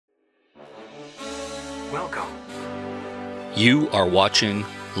Welcome. You are watching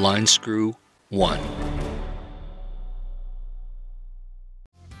Line Screw 1.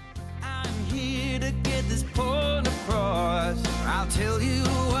 I'm here to get this point across. I'll tell you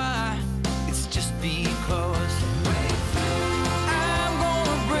why. It's just because I'm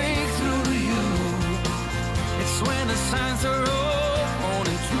gonna break through to you. It's when the signs are all on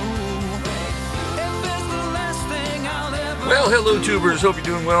and true. If it's the last thing I'll ever. Well, hello tubers, hope you're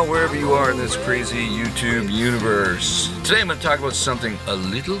doing well wherever you are in this crazy YouTube universe. Today I'm going to talk about something a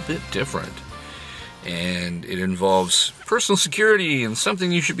little bit different. And it involves personal security and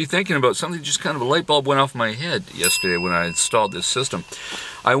something you should be thinking about. Something just kind of a light bulb went off my head yesterday when I installed this system.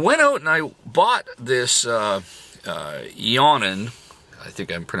 I went out and I bought this Eonon, I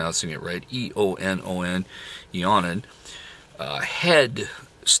think I'm pronouncing it right, E-O-N-O-N, Eonon, head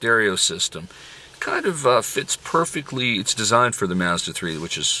stereo system. Kind of fits perfectly. It's designed for the Mazda 3,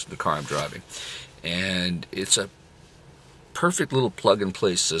 which is the car I'm driving. And it's a perfect little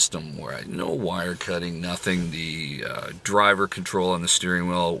plug-and-play system where no wire cutting, nothing. The driver control on the steering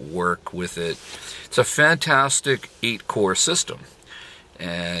wheel work with it. It's a fantastic 8-core system.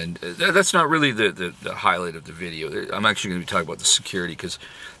 And that's not really the highlight of the video. I'm actually going to be talking about the security because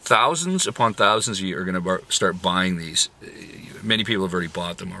thousands upon thousands of you are going to start buying these. Many people have already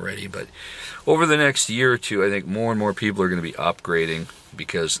bought them already, but over the next year or two, I think more and more people are going to be upgrading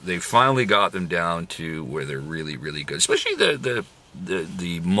because they finally got them down to where they're really, really good. Especially the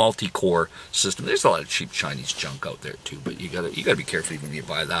multi-core system. There's a lot of cheap Chinese junk out there too, but you gotta be careful when you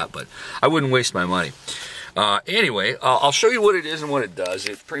buy that. But I wouldn't waste my money. Anyway, I'll show you what it is and what it does.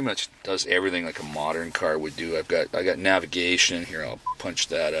 It pretty much does everything like a modern car would do. I got navigation here. I'll punch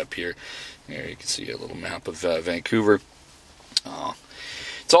that up here. There you can see a little map of Vancouver.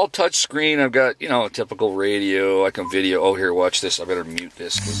 It's all touch screen. I've got, a typical radio. I can video. Oh, here, watch this. I better mute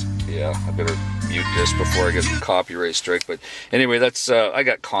this because, I better mute this before I get a copyright strike. But anyway, that's I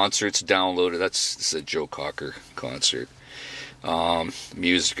got concerts downloaded. This is a Joe Cocker concert.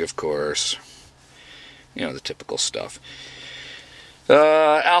 Music, of course. The typical stuff.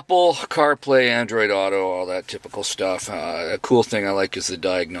 Apple CarPlay, Android Auto, all that typical stuff. A cool thing I like is the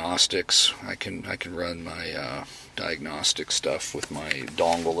diagnostics. I can run my diagnostic stuff with my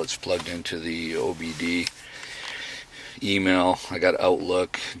dongle that's plugged into the OBD. Email, I got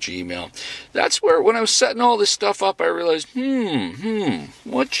Outlook, Gmail. That's where, when I was setting all this stuff up, I realized,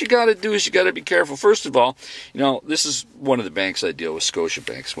 what you got to do is you got to be careful. First of all, this is one of the banks I deal with,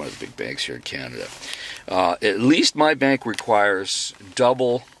 Scotiabank. It's one of the big banks here in Canada. At least my bank requires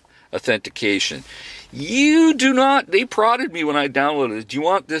double authentication. You do not. They prodded me when I downloaded it. Do you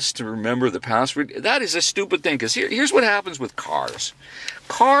want this to remember the password? That is a stupid thing, because here's what happens with cars.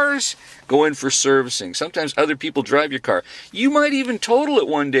 Cars go in for servicing. Sometimes other people drive your car. You might even total it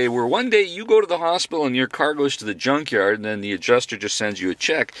one day, where one day you go to the hospital and your car goes to the junkyard and then the adjuster just sends you a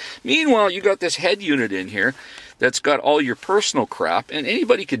check. Meanwhile, you got this head unit in here that's got all your personal crap, and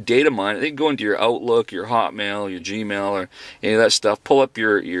anybody could data mine it. They can go into your Outlook, your Hotmail, your Gmail, or any of that stuff, pull up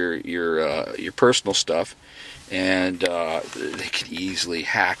your personal stuff, and they could easily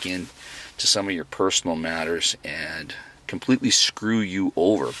hack in to some of your personal matters and completely screw you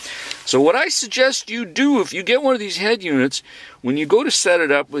over. So what I suggest you do, if you get one of these head units, when you go to set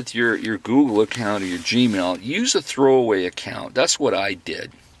it up with your Google account or your Gmail, use a throwaway account. That's what I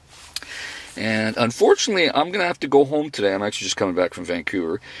did. And unfortunately, I'm going to have to go home today. I'm actually just coming back from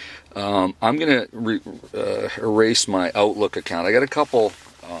Vancouver. I'm going to erase my Outlook account. I got a couple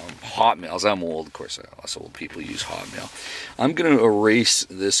Hotmails. I'm old, of course. Us old people use Hotmail. I'm going to erase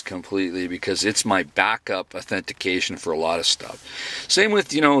this completely because it's my backup authentication for a lot of stuff. Same with,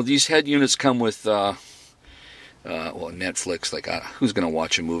 these head units come with Netflix. Like, who's going to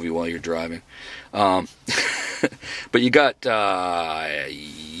watch a movie while you're driving? But you got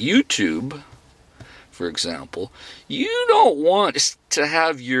YouTube, for example. You don't want to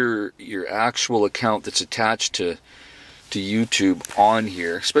have your actual account that's attached to YouTube on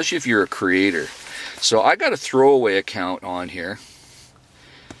here, especially if you're a creator. So I got a throwaway account on here.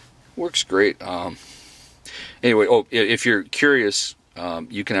 Works great. Anyway, if you're curious,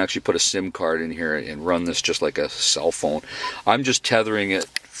 you can actually put a SIM card in here and run this just like a cell phone. I'm just tethering it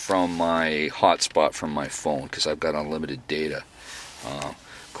from my hotspot from my phone because I've got unlimited data.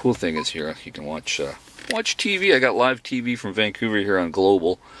 Cool thing is here you can watch TV. I got live TV from Vancouver here on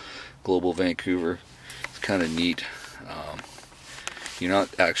Global Vancouver. It's kind of neat. You're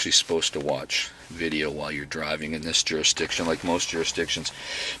not actually supposed to watch video while you're driving in this jurisdiction, like most jurisdictions.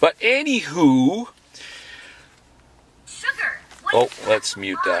 But anywho, sugar. Let's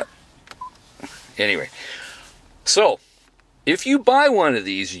mute that. Anyway, so if you buy one of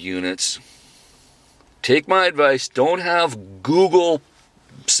these units, take my advice. Don't have Google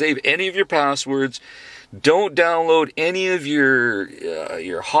save any of your passwords. Don't download any of your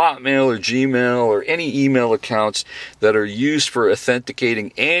Hotmail or Gmail or any email accounts that are used for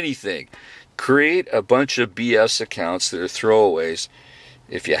authenticating anything. Create a bunch of BS accounts that are throwaways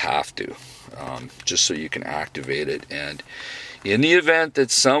if you have to, just so you can activate it. And in the event that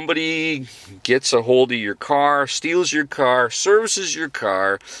somebody gets a hold of your car, steals your car, services your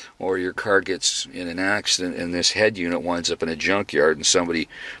car, or your car gets in an accident and this head unit winds up in a junkyard and somebody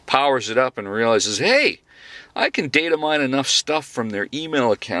powers it up and realizes, hey, I can data mine enough stuff from their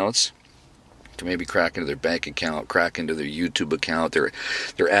email accounts to maybe crack into their bank account, crack into their YouTube account, their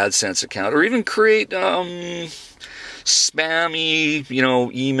AdSense account, or even create spammy,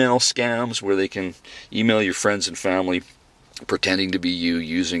 email scams where they can email your friends and family pretending to be you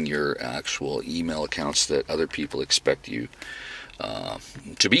using your actual email accounts that other people expect you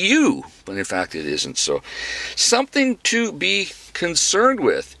to be you, but in fact it isn't. So something to be concerned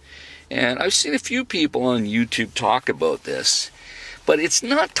with. And I've seen a few people on YouTube talk about this, but it's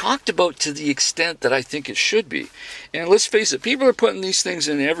not talked about to the extent that I think it should be. And let's face it, people are putting these things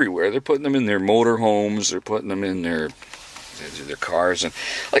in everywhere. They're putting them in their motorhomes, they're putting them in their cars. And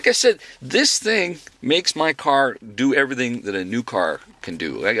like I said, this thing makes my car do everything that a new car can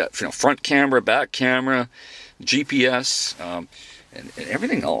do. I got front camera, back camera, GPS, and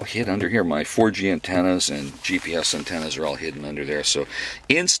everything all hid under here. My 4G antennas and GPS antennas are all hidden under there. So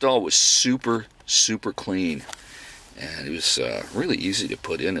install was super, super clean. And it was really easy to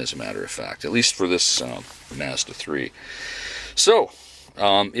put in, as a matter of fact, at least for this Mazda 3. So,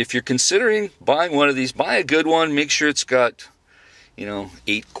 if you're considering buying one of these, buy a good one. Make sure it's got,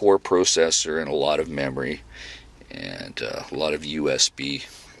 8-core processor and a lot of memory and a lot of USB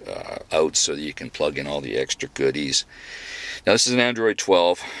out so that you can plug in all the extra goodies. Now, this is an Android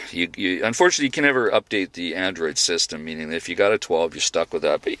 12. Unfortunately, you can never update the Android system, meaning that if you got a 12, you're stuck with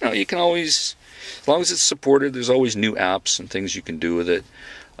that. But, you can always, as long as it's supported, there's always new apps and things you can do with it.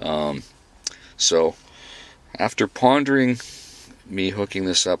 So, after pondering me hooking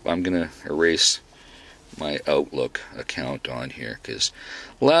this up, I'm going to erase my Outlook account on here, because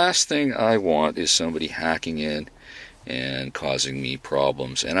last thing I want is somebody hacking in and causing me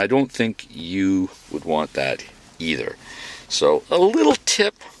problems, and I don't think you would want that either. So a little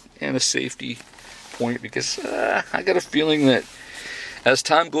tip and a safety point, because I got a feeling that as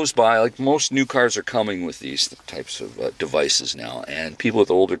time goes by, like most new cars are coming with these types of devices now, and people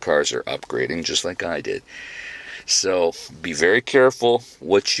with older cars are upgrading just like I did. So be very careful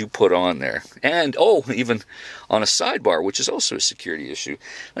what you put on there. And, even on a sidebar, which is also a security issue.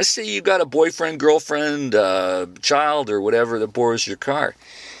 Let's say you've got a boyfriend, girlfriend, child, or whatever that borrows your car.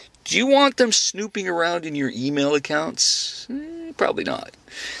 Do you want them snooping around in your email accounts? Probably not.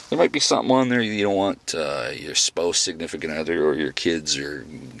 There might be something on there you don't want your spouse, significant other, or your kids, or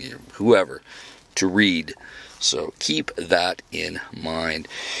whoever to read. So keep that in mind.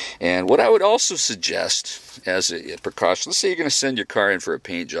 And what I would also suggest as a precaution, let's say you're going to send your car in for a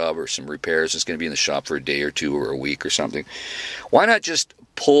paint job or some repairs, it's going to be in the shop for a day or two or a week or something. Why not just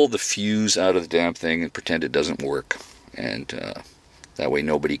pull the fuse out of the damn thing and pretend it doesn't work? And that way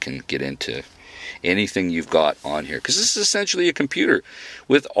nobody can get into anything you've got on here. Because this is essentially a computer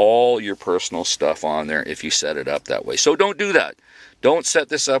with all your personal stuff on there if you set it up that way. So don't do that. Don't set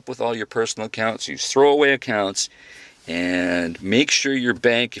this up with all your personal accounts. Use throwaway accounts, and make sure your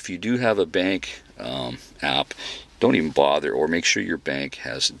bank, if you do have a bank app, don't even bother, or make sure your bank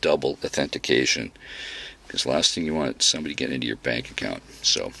has double authentication, because the last thing you want is somebody getting into your bank account.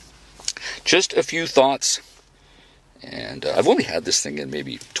 So just a few thoughts, and I've only had this thing in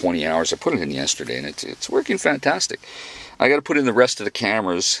maybe 20 hours. I put it in yesterday, and it's working fantastic. I got to put in the rest of the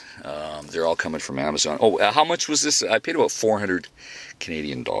cameras. They're all coming from Amazon. How much was this? I paid about 400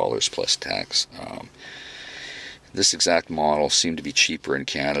 Canadian dollars plus tax. This exact model seemed to be cheaper in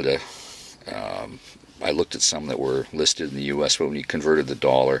Canada. I looked at some that were listed in the US, but when you converted the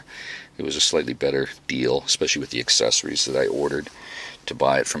dollar, it was a slightly better deal, especially with the accessories that I ordered to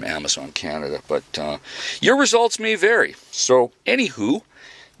buy it from Amazon Canada. But your results may vary. So, anywho,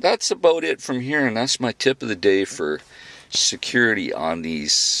 that's about it from here, and that's my tip of the day for security on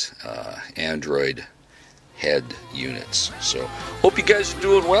these Android head units. So, hope you guys are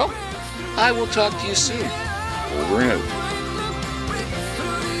doing well. I will talk to you soon. Over and out.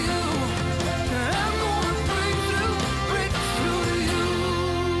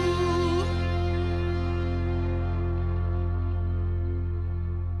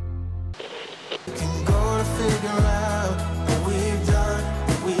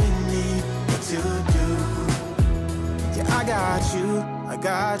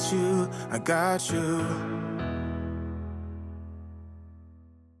 got you, I got you.